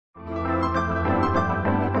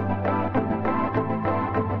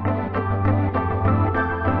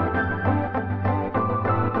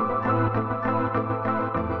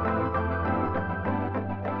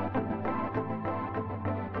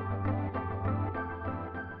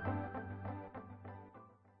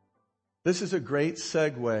This is a great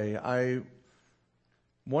segue. I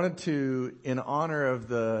wanted to, in honor of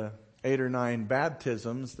the 8 or 9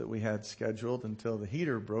 baptisms that we had scheduled until the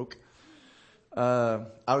heater broke, I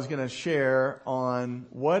was going to share on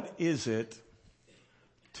what is it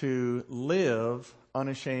to live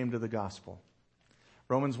unashamed of the gospel.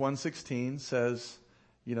 Romans 1:16 says,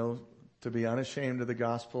 to be unashamed of the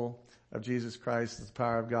gospel of Jesus Christ is the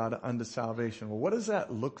power of God unto salvation. Well, what does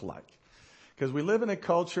that look like? Because we live in a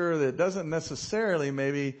culture that doesn't necessarily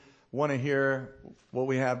maybe want to hear what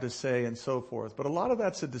we have to say and so forth. But a lot of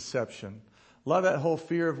that's a deception. A lot of that whole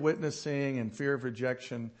fear of witnessing and fear of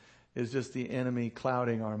rejection is just the enemy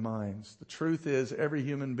clouding our minds. The truth is every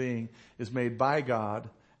human being is made by God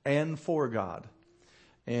and for God.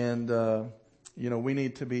 And, we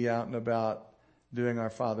need to be out and about doing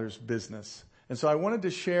our Father's business. And so I wanted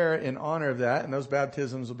to share in honor of that, and those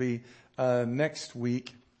baptisms will be next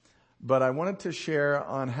week. But I wanted to share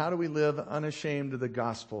on how do we live unashamed of the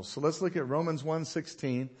gospel. So let's look at Romans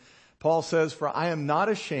 1:16. Paul says, "For I am not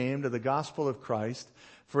ashamed of the gospel of Christ,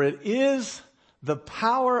 for it is the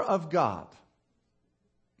power of God."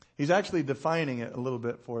 He's actually defining it a little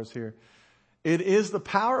bit for us here. It is the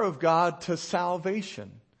power of God to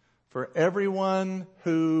salvation for everyone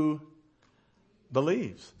who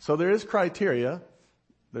believes. So there is criteria.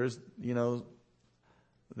 There's,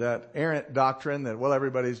 that errant doctrine that,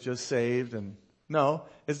 everybody's just saved. And no,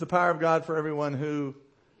 it's the power of God for everyone who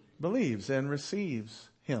believes and receives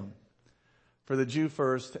Him. For the Jew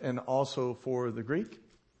first and also for the Greek.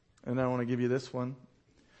 And I want to give you this one.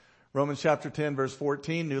 Romans chapter 10, verse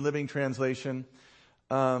 14, New Living Translation.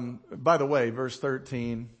 By the way, verse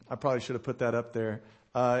 13, I probably should have put that up there.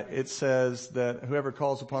 It says that whoever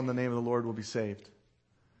calls upon the name of the Lord will be saved.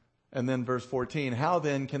 And then verse 14, how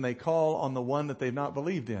then can they call on the one that they've not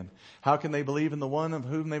believed in? How can they believe in the one of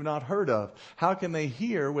whom they've not heard of? How can they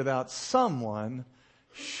hear without someone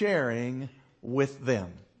sharing with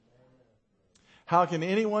them? How can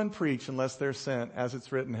anyone preach unless they're sent? As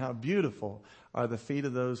it's written, how beautiful are the feet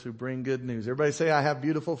of those who bring good news. Everybody say, I have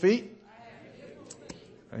beautiful feet. I have beautiful feet.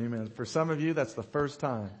 Amen. For some of you, that's the first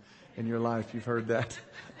time in your life you've heard that.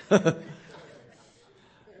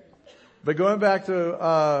 But going back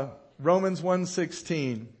to Romans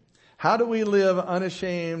 1:16, how do we live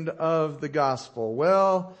unashamed of the gospel?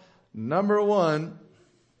 Well, number one,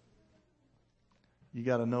 you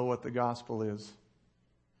got to know what the gospel is.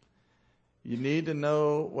 You need to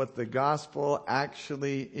know what the gospel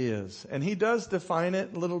actually is. And he does define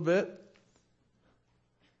it a little bit.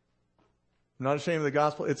 I'm not ashamed of the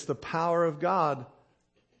gospel. It's the power of God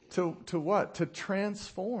to what? To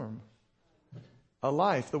transform a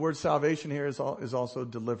life. The word salvation here is also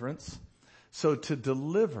deliverance. So to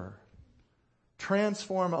deliver,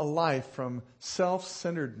 transform a life from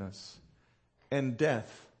self-centeredness and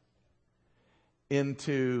death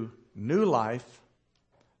into new life,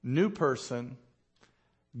 new person,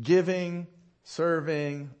 giving,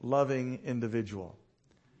 serving, loving individual.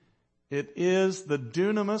 It is the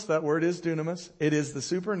dunamis, that word is dunamis. It is the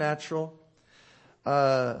supernatural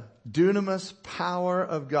dunamis power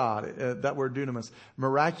of God. That word dunamis,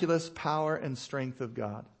 miraculous power and strength of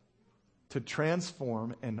God to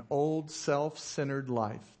transform an old self-centered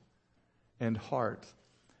life and heart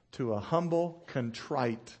to a humble,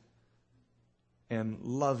 contrite, and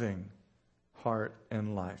loving heart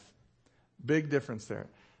and life. Big difference there.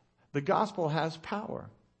 The gospel has power.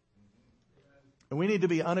 And we need to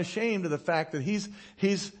be unashamed of the fact that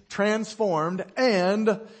He's transformed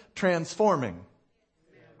and transforming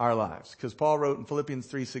our lives. Because Paul wrote in Philippians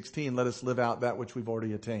 3:16, let us live out that which we've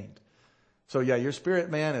already attained. So your spirit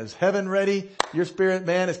man is heaven ready. Your spirit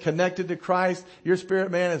man is connected to Christ. Your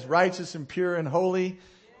spirit man is righteous and pure and holy.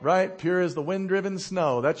 Right? Pure as the wind-driven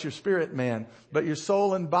snow. That's your spirit man. But your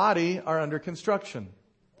soul and body are under construction.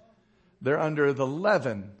 They're under the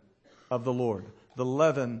leaven of the Lord. The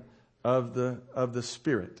leaven of the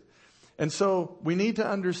Spirit. And so we need to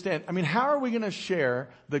understand, how are we going to share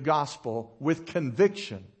the gospel with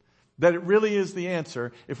conviction that it really is the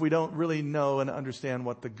answer if we don't really know and understand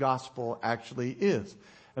what the gospel actually is?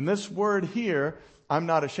 And this word here, I'm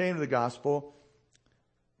not ashamed of the gospel,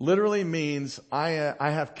 literally means I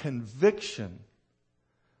have conviction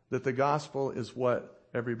that the gospel is what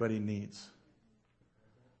everybody needs.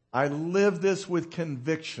 I live this with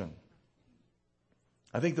conviction.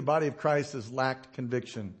 I think the body of Christ has lacked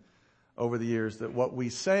conviction over the years that what we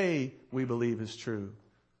say we believe is true,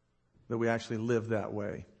 that we actually live that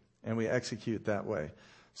way and we execute that way.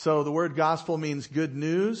 So the word gospel means good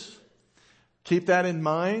news. Keep that in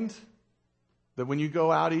mind, that when you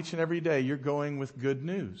go out each and every day, you're going with good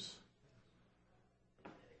news.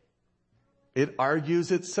 It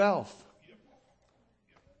argues itself.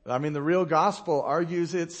 I mean, the real gospel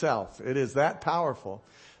argues itself. It is that powerful.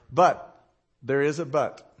 But there is a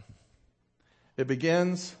but. It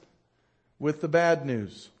begins with the bad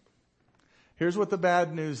news. Here's what the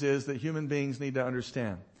bad news is that human beings need to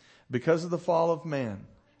understand. Because of the fall of man,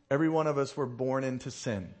 every one of us were born into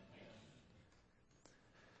sin.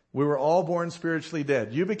 We were all born spiritually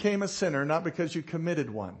dead. You became a sinner not because you committed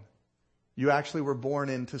one. You actually were born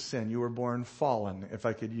into sin. You were born fallen, if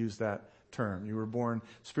I could use that term. You were born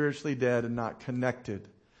spiritually dead and not connected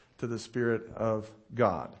to the Spirit of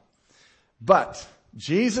God. But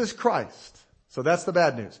Jesus Christ, so that's the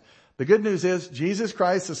bad news. The good news is Jesus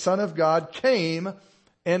Christ, the Son of God, came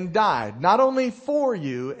and died, not only for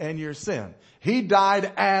you and your sin. He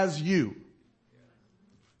died as you.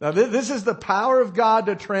 Now this is the power of God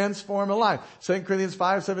to transform a life. 2 Corinthians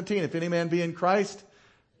 5:17, if any man be in Christ,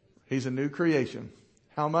 he's a new creation.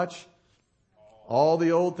 How much? All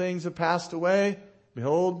the old things have passed away.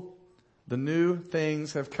 Behold, the new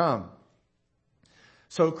things have come.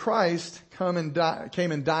 So Christ came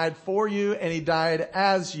and died for you, and He died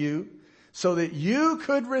as you, so that you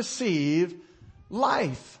could receive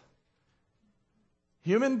life.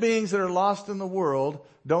 Human beings that are lost in the world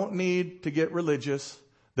don't need to get religious.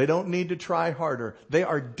 They don't need to try harder. They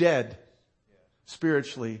are dead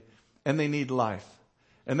spiritually, and they need life.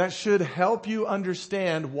 And that should help you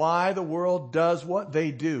understand why the world does what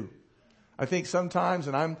they do. I think sometimes,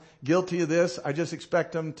 and I'm guilty of this, I just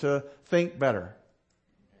expect them to think better.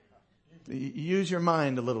 Use your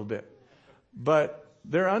mind a little bit. But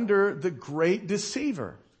they're under the great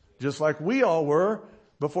deceiver, just like we all were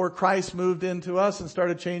before Christ moved into us and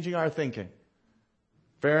started changing our thinking.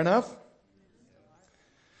 Fair enough?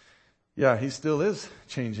 Yeah, He still is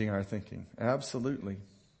changing our thinking. Absolutely.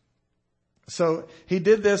 So He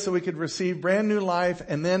did this so we could receive brand new life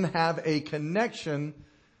and then have a connection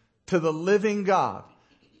to the living God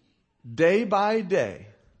day by day.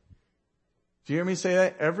 Do you hear me say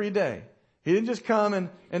that? Every day. He didn't just come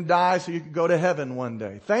and die so you could go to heaven one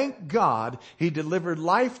day. Thank God He delivered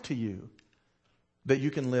life to you that you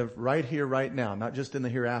can live right here, right now. Not just in the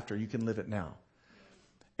hereafter. You can live it now.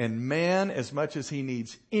 And man, as much as he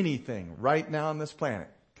needs anything right now on this planet,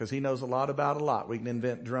 because he knows a lot about a lot. We can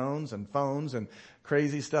invent drones and phones and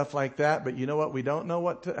crazy stuff like that. But you know what we don't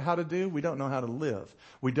know how to do? We don't know how to live.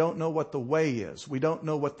 We don't know what the way is. We don't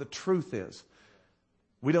know what the truth is.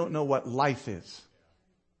 We don't know what life is.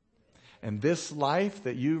 And this life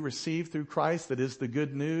that you receive through Christ, that is the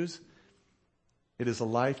good news, it is a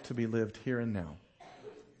life to be lived here and now.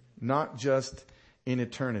 Not just in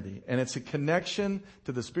eternity. And it's a connection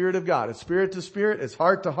to the Spirit of God. It's spirit to spirit. It's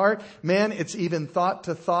heart to heart. Man, it's even thought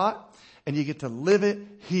to thought. And you get to live it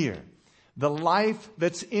here. The life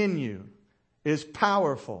that's in you is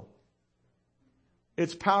powerful.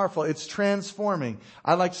 It's powerful. It's transforming.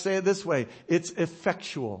 I like to say it this way. It's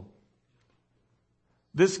effectual.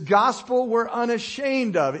 This gospel we're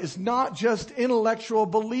unashamed of is not just intellectual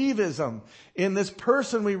believism in this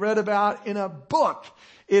person we read about in a book.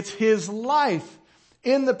 It's His life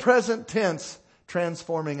in the present tense,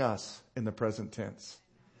 transforming us in the present tense.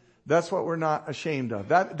 That's what we're not ashamed of.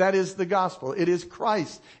 That is the gospel. It is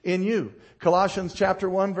Christ in you. Colossians chapter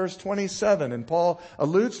 1 verse 27. And Paul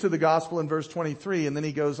alludes to the gospel in verse 23. And then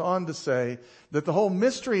he goes on to say that the whole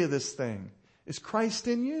mystery of this thing is Christ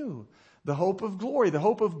in you. The hope of glory. The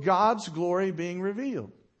hope of God's glory being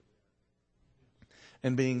revealed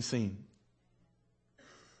and being seen.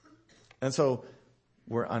 And so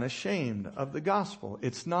we're unashamed of the gospel.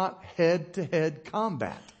 It's not head-to-head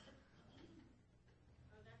combat.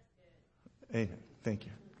 Amen. Thank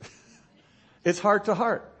you. It's heart to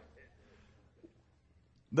heart.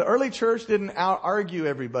 The early church didn't out-argue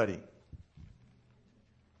everybody.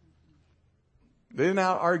 They didn't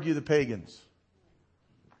out-argue the pagans.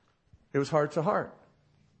 It was heart to heart.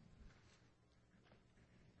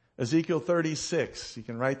 Ezekiel 36. You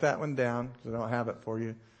can write that one down because I don't have it for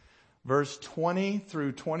you. Verse 20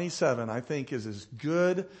 through 27, I think, is as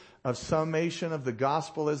good a summation of the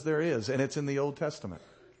gospel as there is. And it's in the Old Testament.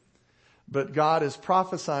 But God is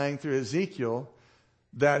prophesying through Ezekiel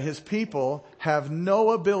that His people have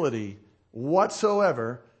no ability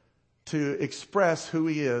whatsoever to express who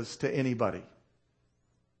He is to anybody.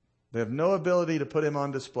 They have no ability to put Him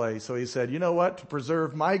on display. So He said, you know what? To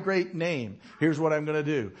preserve my great name, here's what I'm going to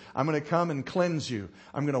do. I'm going to come and cleanse you.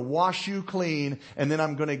 I'm going to wash you clean, and then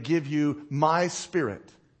I'm going to give you my Spirit.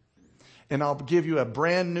 And I'll give you a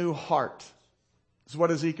brand new heart. This is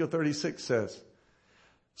what Ezekiel 36 says.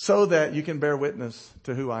 So that you can bear witness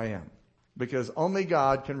to who I am. Because only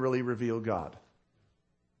God can really reveal God.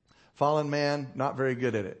 Fallen man, not very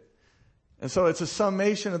good at it. And so it's a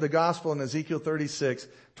summation of the gospel in Ezekiel 36,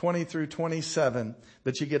 20 through 27,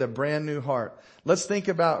 that you get a brand new heart. Let's think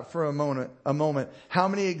about for a moment, how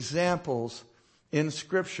many examples in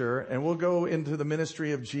Scripture, and we'll go into the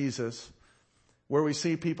ministry of Jesus, where we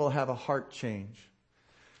see people have a heart change.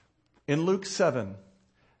 In Luke 7,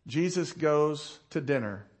 Jesus goes to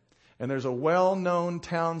dinner, and there's a well-known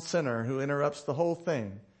town sinner who interrupts the whole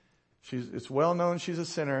thing. It's well known she's a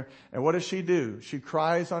sinner. And what does she do? She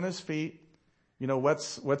cries on his feet,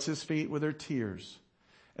 wets his feet with her tears,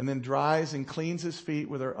 and then dries and cleans his feet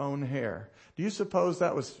with her own hair. Do you suppose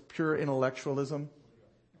that was pure intellectualism?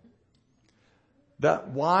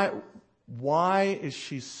 Why is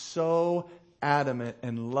she so adamant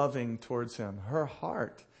and loving towards him? Her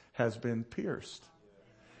heart has been pierced.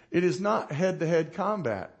 It is not head-to-head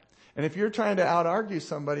combat. And if you're trying to out-argue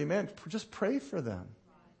somebody, man, just pray for them.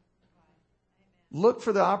 Look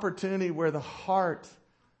for the opportunity where the heart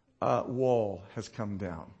wall has come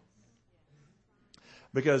down.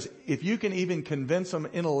 Because if you can even convince them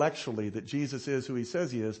intellectually that Jesus is who he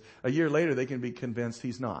says he is, a year later they can be convinced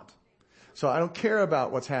he's not. So I don't care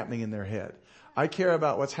about what's happening in their head. I care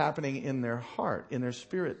about what's happening in their heart, in their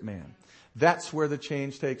spirit man. That's where the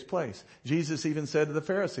change takes place. Jesus even said to the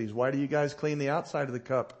Pharisees, why do you guys clean the outside of the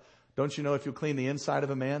cup? Don't you know if you clean the inside of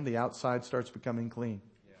a man, the outside starts becoming clean?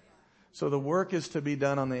 So the work is to be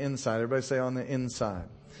done on the inside. Everybody say on the inside.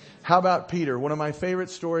 How about Peter? One of my favorite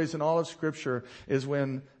stories in all of Scripture is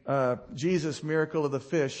when Jesus' miracle of the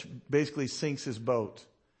fish basically sinks his boat.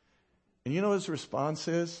 And you know his response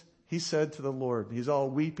is? He said to the Lord, he's all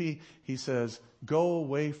weepy. He says, go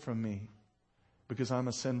away from me because I'm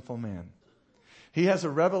a sinful man. He has a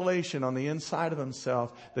revelation on the inside of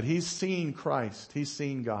himself that he's seen Christ. He's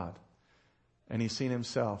seen God. And he's seen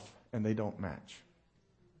himself, and they don't match.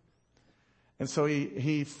 And so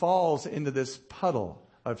he falls into this puddle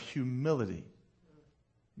of humility.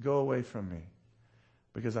 Go away from me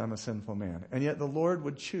because I'm a sinful man. And yet the Lord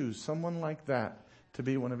would choose someone like that to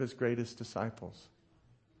be one of his greatest disciples.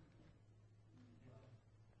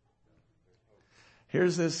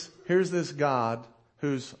 Here's this God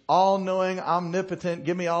who's all-knowing, omnipotent.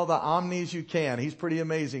 Give me all the omnis you can. He's pretty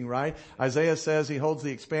amazing, right? Isaiah says he holds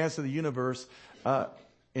the expanse of the universe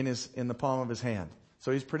in the palm of his hand.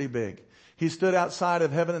 So he's pretty big. He stood outside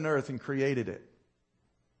of heaven and earth and created it.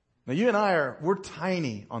 Now you and we're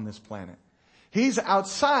tiny on this planet. He's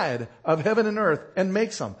outside of heaven and earth and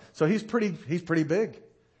makes them. So he's pretty big.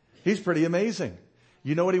 He's pretty amazing.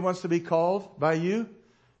 You know what he wants to be called by you?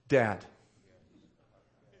 Dad.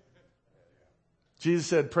 Jesus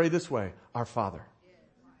said, pray this way, our Father.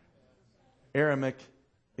 Aramaic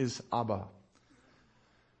is Abba.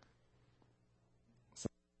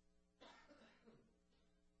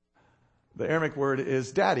 The Aramaic word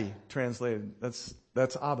is daddy translated. That's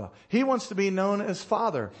Abba. He wants to be known as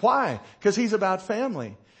Father. Why? Because he's about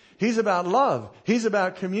family. He's about love. He's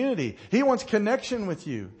about community. He wants connection with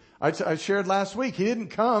you. I shared last week. He didn't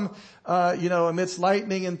come, amidst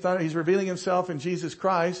lightning and thunder. He's revealing himself in Jesus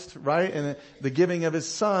Christ, right? And the giving of his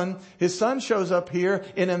son. His son shows up here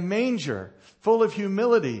in a manger full of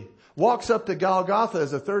humility, walks up to Golgotha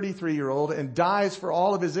as a 33-year-old and dies for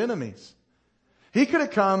all of his enemies. He could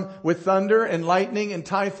have come with thunder and lightning and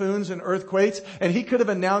typhoons and earthquakes, and he could have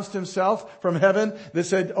announced himself from heaven that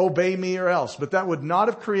said, obey me or else. But that would not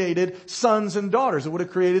have created sons and daughters. It would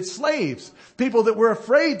have created slaves. People that were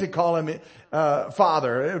afraid to call him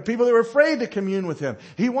Father. People that were afraid to commune with him.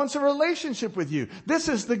 He wants a relationship with you. This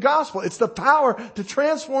is the gospel. It's the power to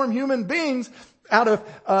transform human beings out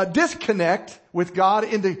of disconnect with God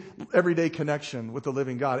into everyday connection with the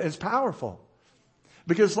living God. It's powerful.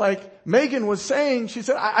 Because like Megan was saying, she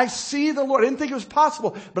said, I see the Lord. I didn't think it was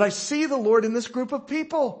possible, but I see the Lord in this group of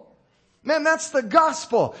people. Man, that's the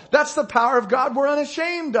gospel. That's the power of God we're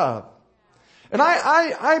unashamed of. And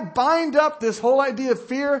I bind up this whole idea of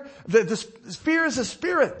fear. This fear is a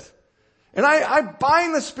spirit. And I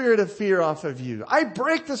bind the spirit of fear off of you. I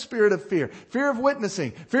break the spirit of fear. Fear of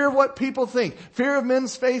witnessing. Fear of what people think. Fear of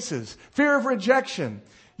men's faces. Fear of rejection.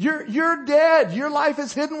 You're dead. Your life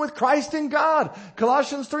is hidden with Christ in God.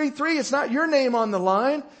 Colossians 3:3. It's not your name on the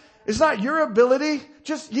line. It's not your ability.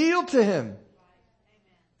 Just yield to him.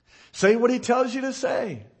 Say what he tells you to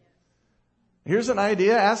say. Here's an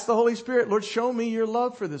idea. Ask the Holy Spirit, Lord, show me your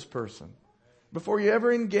love for this person before you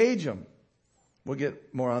ever engage them. We'll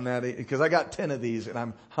get more on that because I got 10 of these and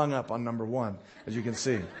I'm hung up on number 1, as you can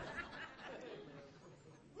see.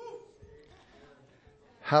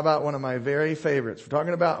 How about one of my very favorites? We're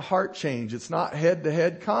talking about heart change. It's not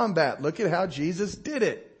head-to-head combat. Look at how Jesus did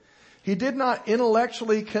it. He did not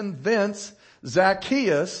intellectually convince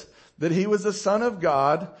Zacchaeus that he was the Son of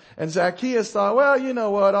God. And Zacchaeus thought, well, you know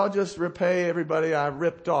what? I'll just repay everybody I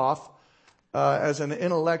ripped off as an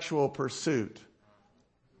intellectual pursuit.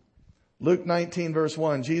 Luke 19 verse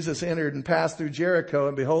 1, Jesus entered and passed through Jericho,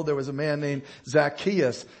 and behold, there was a man named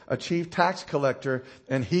Zacchaeus, a chief tax collector,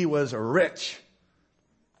 and he was rich.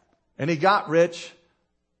 And he got rich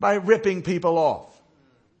by ripping people off.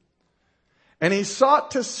 And he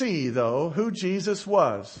sought to see, though, who Jesus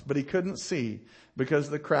was, but he couldn't see because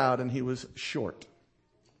of the crowd, and he was short.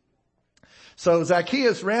 So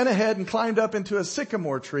Zacchaeus ran ahead and climbed up into a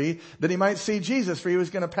sycamore tree that he might see Jesus, for he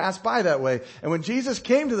was going to pass by that way. And when Jesus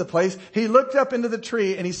came to the place, he looked up into the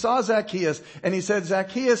tree and he saw Zacchaeus, and he said,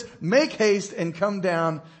 Zacchaeus, make haste and come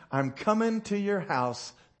down. I'm coming to your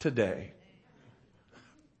house today.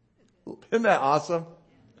 Isn't that awesome?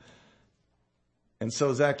 And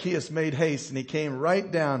so Zacchaeus made haste, and he came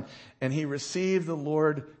right down, and he received the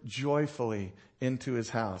Lord joyfully into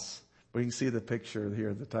his house. We can see the picture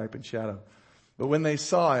here, the type and shadow. But when they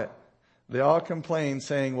saw it, they all complained,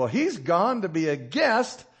 saying, well, he's gone to be a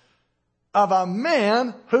guest of a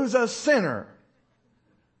man who's a sinner.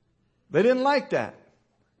 They didn't like that.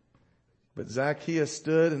 But Zacchaeus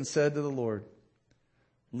stood and said to the Lord,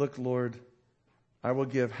 look, Lord, I will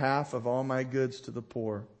give half of all my goods to the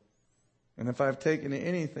poor. And if I've taken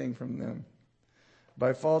anything from them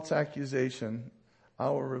by false accusation, I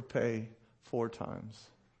will repay 4 times.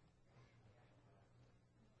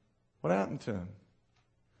 What happened to him?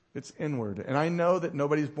 It's inward. And I know that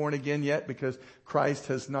nobody's born again yet because Christ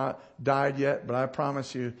has not died yet. But I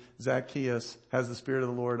promise you, Zacchaeus has the Spirit of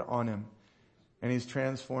the Lord on him. And he's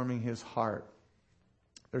transforming his heart.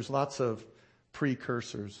 There's lots of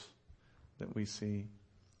precursors that we see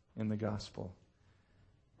in the gospel.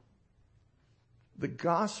 The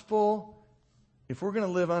gospel, if we're going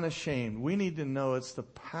to live unashamed, we need to know it's the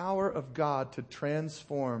power of God to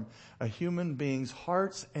transform a human being's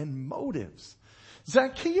hearts and motives.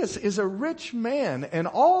 Zacchaeus is a rich man, and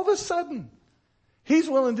all of a sudden, he's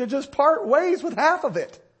willing to just part ways with half of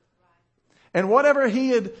it. And whatever he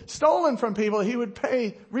had stolen from people, he would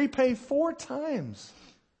repay 4 times.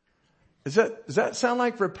 Does that sound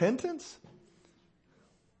like repentance?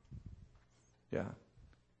 Yeah.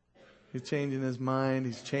 He's changing his mind.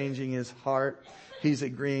 He's changing his heart. He's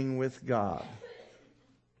agreeing with God.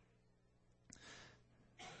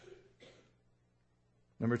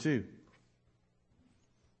 Number 2.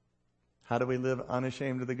 How do we live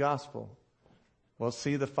unashamed of the gospel? Well,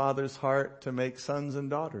 see the Father's heart to make sons and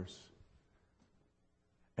daughters.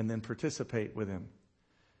 And then participate with him.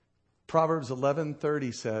 Proverbs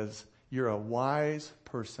 11:30 says, you're a wise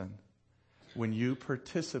person when you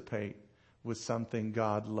participate with something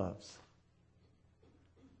God loves.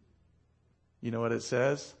 You know what it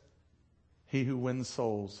says? He who wins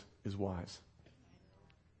souls is wise.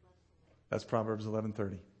 That's Proverbs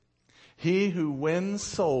 11:30. He who wins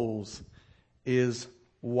souls is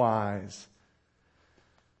wise.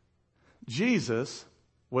 Jesus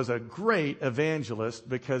was a great evangelist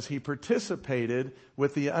because he participated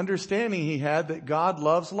with the understanding he had that God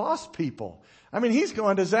loves lost people. I mean, he's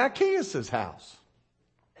going to Zacchaeus' house.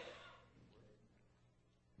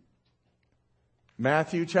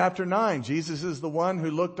 Matthew chapter 9, Jesus is the one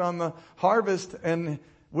who looked on the harvest and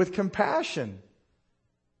with compassion.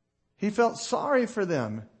 He felt sorry for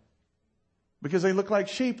them because they looked like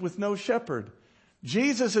sheep with no shepherd.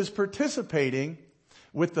 Jesus is participating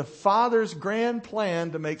with the Father's grand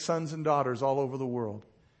plan to make sons and daughters all over the world.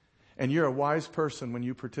 And you're a wise person when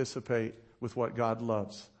you participate with what God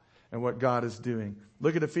loves and what God is doing.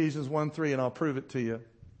 Look at Ephesians 1:3 and I'll prove it to you.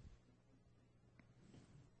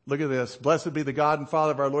 Look at this. Blessed be the God and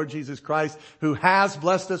Father of our Lord Jesus Christ, who has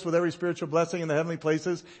blessed us with every spiritual blessing in the heavenly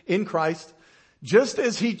places in Christ, just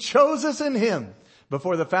as he chose us in him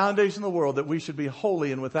before the foundation of the world, that we should be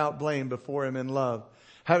holy and without blame before him in love,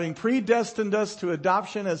 having predestined us to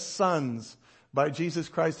adoption as sons by Jesus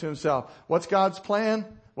Christ to himself. What's God's plan?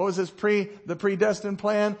 What was the predestined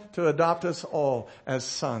plan? To adopt us all as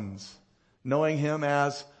sons, knowing him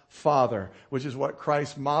as Father, which is what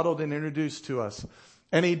Christ modeled and introduced to us.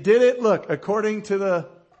 And he did it, look, according to the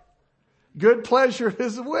good pleasure of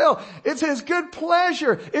his will. It's his good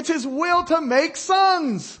pleasure. It's his will to make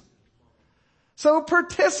sons. So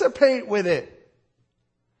participate with it.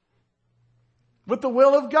 With the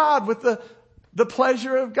will of God, with the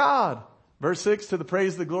pleasure of God. Verse 6, to the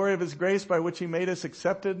praise the glory of his grace by which he made us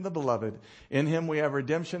accepted in the beloved. In him we have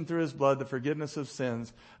redemption through his blood, the forgiveness of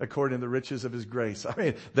sins, according to the riches of his grace. I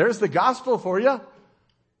mean, there's the gospel for you.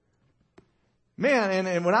 Man,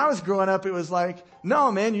 and when I was growing up, it was like,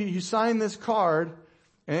 no, man, you sign this card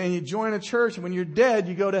and you join a church, and when you're dead,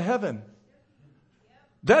 you go to heaven.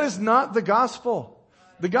 That is not the gospel.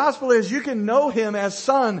 The gospel is you can know Him as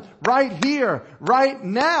Son right here, right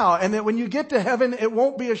now. And that when you get to heaven, it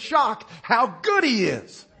won't be a shock how good He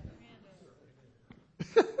is.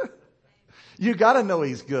 You gotta know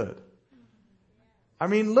He's good. I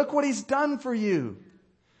mean, look what He's done for you.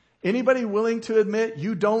 Anybody willing to admit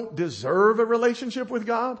you don't deserve a relationship with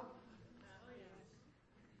God?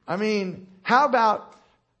 I mean, how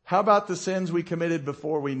about the sins we committed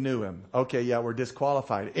before we knew Him? Okay, yeah, we're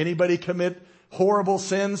disqualified. Anybody commit horrible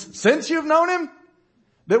sins since you've known Him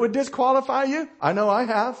that would disqualify you? I know I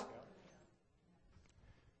have.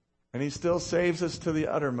 And He still saves us to the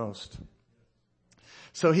uttermost.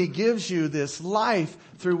 So He gives you this life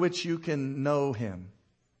through which you can know Him.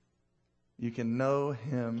 You can know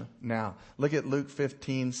Him now. Look at Luke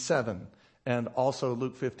 15:7 and also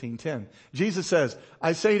Luke 15:10. Jesus says,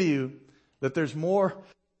 I say to you that there's more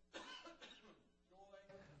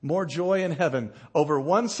joy in heaven over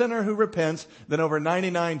one sinner who repents than over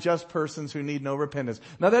 99 just persons who need no repentance.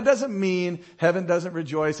 Now that doesn't mean heaven doesn't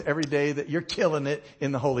rejoice every day that you're killing it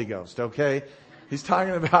in the Holy Ghost, okay? He's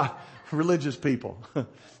talking about religious people.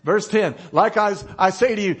 Verse 10, likewise, I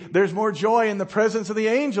say to you, there's more joy in the presence of the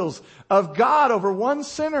angels of God over one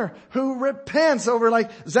sinner who repents, over like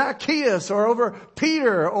Zacchaeus or over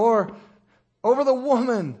Peter or over the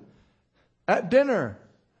woman at dinner.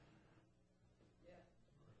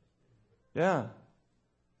 Yeah.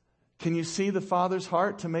 Can you see the Father's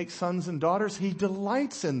heart to make sons and daughters? He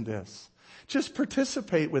delights in this. Just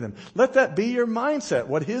participate with Him. Let that be your mindset.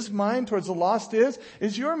 What His mind towards the lost is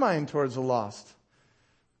your mind towards the lost.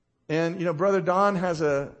 And, Brother Don has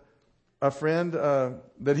a friend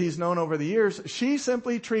that he's known over the years. She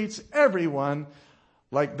simply treats everyone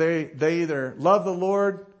like they either love the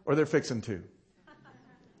Lord or they're fixing to.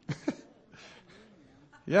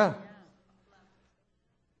 Yeah.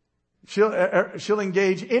 She'll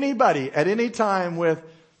engage anybody at any time with,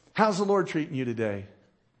 how's the Lord treating you today?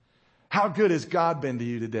 How good has God been to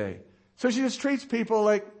you today? So she just treats people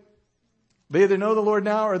like they either know the Lord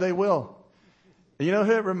now or they will. And you know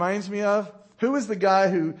who it reminds me of? Who was the guy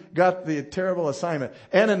who got the terrible assignment?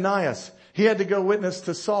 Ananias. He had to go witness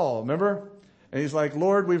to Saul, remember? And he's like,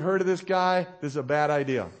 Lord, we've heard of this guy. This is a bad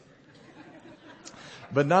idea.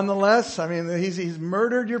 But nonetheless, I mean, he's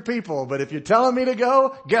murdered your people. But if you're telling me to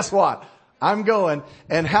go, guess what? I'm going.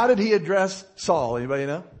 And how did he address Saul? Anybody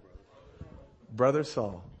know? Brother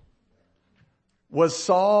Saul. Was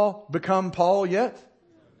Saul become Paul yet?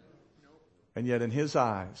 And yet in his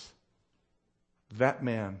eyes, that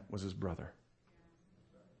man was his brother.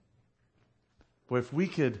 Boy, if we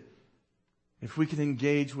could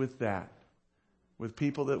engage with that, with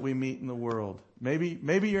people that we meet in the world.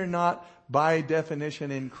 Maybe you're not by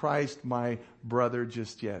definition in Christ my brother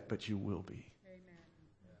just yet, but you will be. Amen.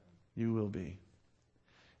 You will be.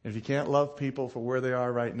 And if you can't love people for where they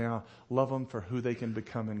are right now, love them for who they can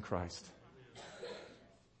become in Christ.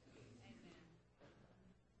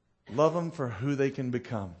 Love them for who they can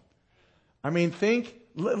become. I mean,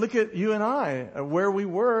 look at you and I, where we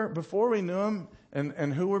were before we knew Him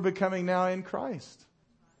and who we're becoming now in Christ.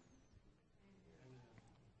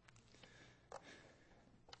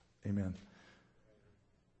 Amen.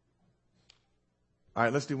 All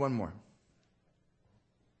right, let's do one more.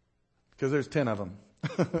 Because there's 10 of them.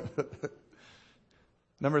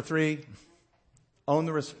 Number 3, own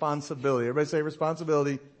the responsibility. Everybody say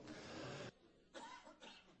responsibility.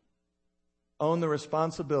 Own the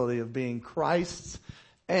responsibility of being Christ's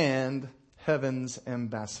and heaven's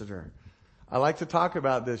ambassador. I like to talk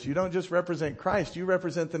about this. You don't just represent Christ, you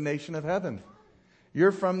represent the nation of heaven.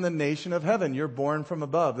 You're from the nation of heaven. You're born from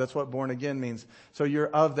above. That's what born again means. So you're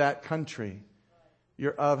of that country.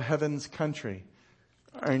 You're of heaven's country.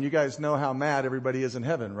 And you guys know how mad everybody is in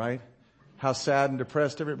heaven, right? How sad and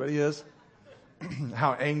depressed everybody is.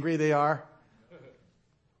 How angry they are.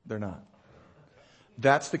 They're not.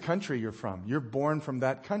 That's the country you're from. You're born from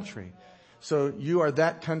that country. So you are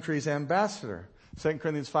that country's ambassador. 2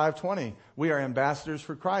 Corinthians 5:20, we are ambassadors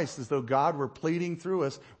for Christ, as though God were pleading through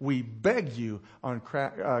us. We beg you on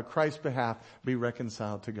Christ's behalf, be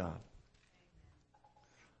reconciled to God.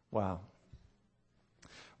 Wow.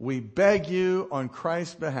 We beg you on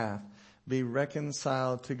Christ's behalf, be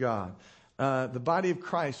reconciled to God. The body of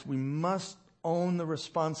Christ, we must own the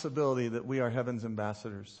responsibility that we are heaven's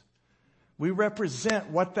ambassadors. We represent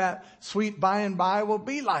what that sweet by and by will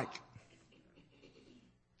be like.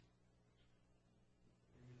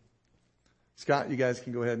 Scott, you guys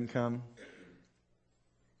can go ahead and come.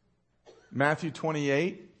 Matthew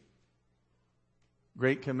 28,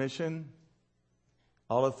 Great Commission.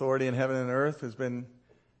 All authority in heaven and earth has been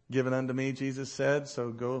given unto me, Jesus said.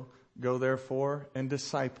 So go Go therefore and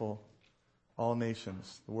disciple all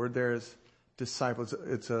nations. The word there is disciple.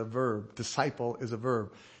 It's a verb. Disciple is a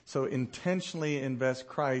verb. So intentionally invest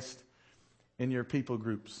Christ in your people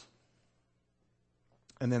groups.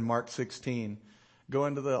 And then Mark 16. Go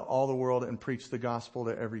into all the world and preach the gospel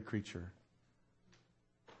to every creature.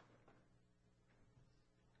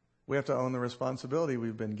 We have to own the responsibility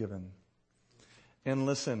we've been given. And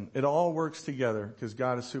listen, it all works together because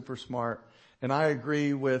God is super smart. And I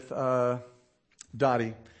agree with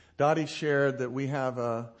Dottie. Dottie shared that we have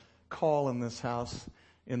a call in this house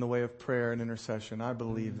in the way of prayer and intercession. I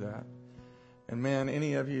believe that. And man,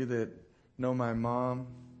 any of you that know my mom,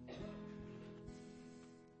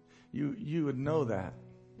 you would know that.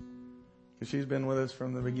 Because she's been with us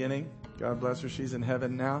from the beginning. God bless her. She's in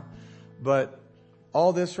heaven now. But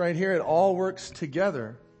all this right here, it all works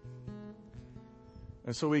together.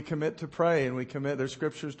 And so we commit to pray, and there's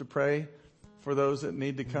scriptures to pray for those that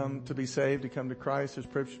need to come to be saved, to come to Christ.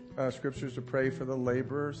 There's scriptures to pray for the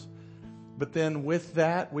laborers. But then with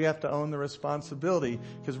that, we have to own the responsibility,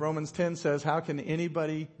 because Romans 10 says, how can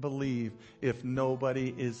anybody believe if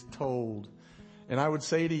nobody is told? And I would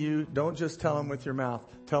say to you, don't just tell them with your mouth.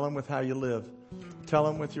 Tell them with how you live. Tell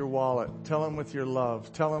them with your wallet. Tell them with your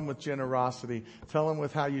love. Tell them with generosity. Tell them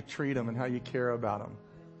with how you treat them and how you care about them.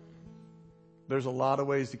 There's a lot of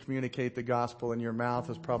ways to communicate the gospel, and your mouth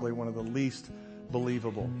is probably one of the least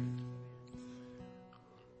believable.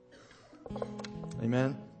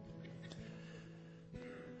 Amen.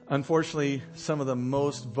 Unfortunately, some of the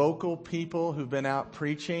most vocal people who've been out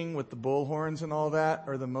preaching with the bullhorns and all that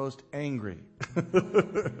are the most angry.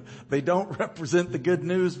 They don't represent the good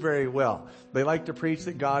news very well. They like to preach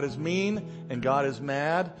that God is mean and God is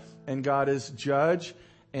mad and God is judge.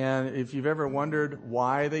 And if you've ever wondered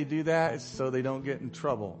why they do that, it's so they don't get in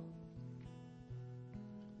trouble.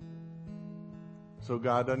 So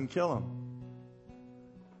God doesn't kill them.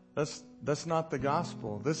 That's not the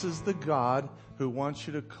gospel. This is the God who wants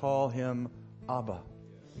you to call him Abba.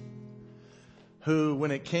 Who,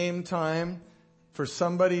 when it came time for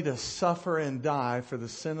somebody to suffer and die for the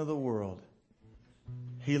sin of the world,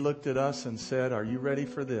 he looked at us and said, are you ready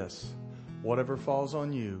for this? Whatever falls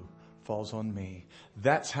on you falls on me.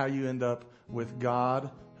 That's how you end up with God,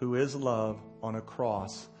 who is love, on a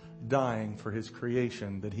cross, dying for his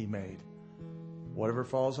creation that he made. Whatever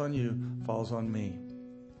falls on you falls on me.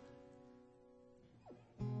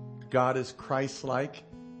 God is Christ-like.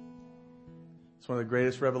 It's one of the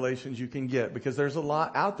greatest revelations you can get, because there's a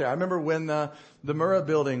lot out there. I remember when the Murrah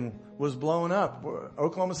building was blown up.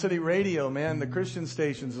 Oklahoma City radio, man, the Christian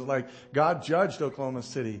stations is like, God judged Oklahoma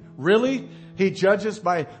City. Really? He judges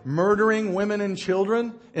by murdering women and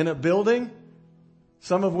children in a building?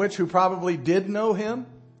 Some of which who probably did know him?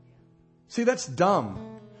 See, that's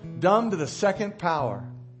dumb. Dumb to the second power.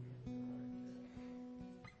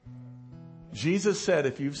 Jesus said,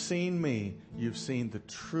 if you've seen me, you've seen the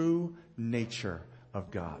true nature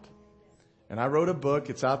of God. And I wrote a book.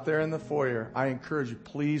 It's out there in the foyer. I encourage you,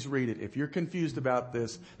 please read it. If you're confused about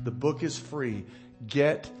this, the book is free.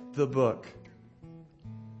 Get the book.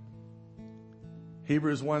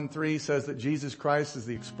 Hebrews 1:3 says that Jesus Christ is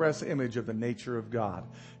the express image of the nature of God.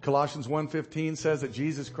 Colossians 1:15 says that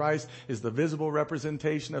Jesus Christ is the visible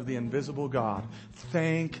representation of the invisible God.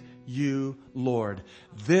 Thank you, Lord.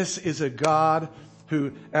 This is a God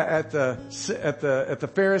who at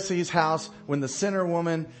the Pharisees' house, when the sinner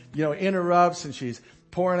woman, interrupts and she's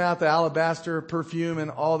pouring out the alabaster perfume and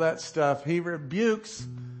all that stuff, he rebukes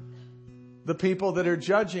the people that are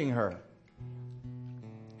judging her.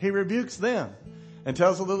 He rebukes them and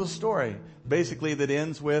tells a little story, basically, that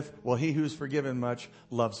ends with, well, he who's forgiven much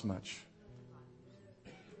loves much.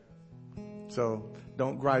 So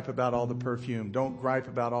don't gripe about all the perfume. Don't gripe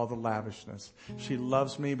about all the lavishness. She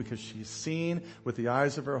loves me because she's seen with the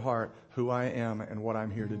eyes of her heart who I am and what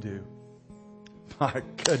I'm here to do. My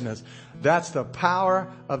goodness. That's the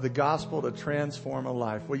power of the gospel to transform a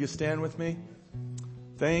life. Will you stand with me?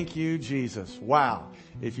 Thank you, Jesus. Wow.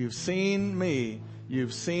 If you've seen me,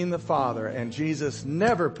 you've seen the Father. And Jesus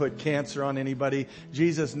never put cancer on anybody.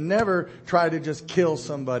 Jesus never tried to just kill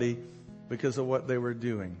somebody because of what they were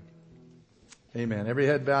doing. Amen. Every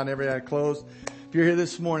head bowed and every eye closed. If you're here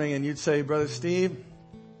this morning and you'd say, Brother Steve,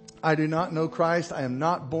 I do not know Christ. I am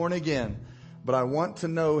not born again, but I want to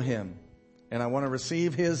know him. And I want to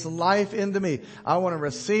receive his life into me. I want to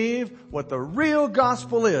receive what the real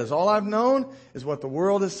gospel is. All I've known is what the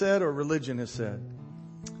world has said or religion has said.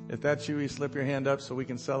 If that's you slip your hand up so we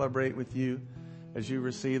can celebrate with you as you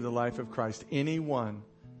receive the life of Christ. Anyone,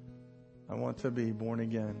 I want to be born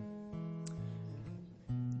again.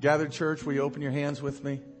 Gathered church, will you open your hands with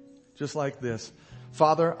me? Just like this.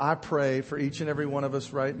 Father, I pray for each and every one of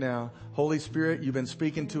us right now. Holy Spirit, you've been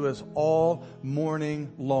speaking to us all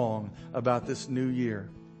morning long about this new year.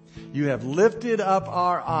 You have lifted up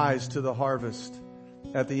our eyes to the harvest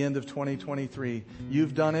at the end of 2023.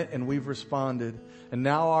 You've done it and we've responded. And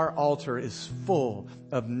now our altar is full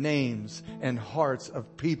of names and hearts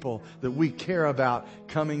of people that we care about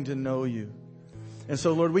coming to know you. And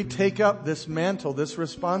so, Lord, we take up this mantle, this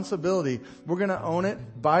responsibility. We're going to own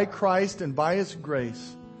it by Christ and by His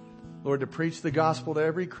grace, Lord, to preach the gospel to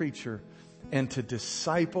every creature and to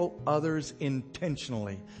disciple others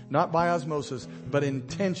intentionally, not by osmosis, but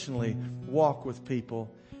intentionally walk with people.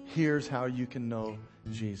 Here's how you can know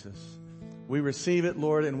Jesus. We receive it,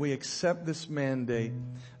 Lord, and we accept this mandate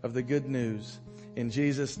of the good news. In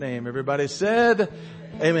Jesus' name, everybody said,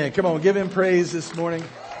 amen. Come on, give Him praise this morning.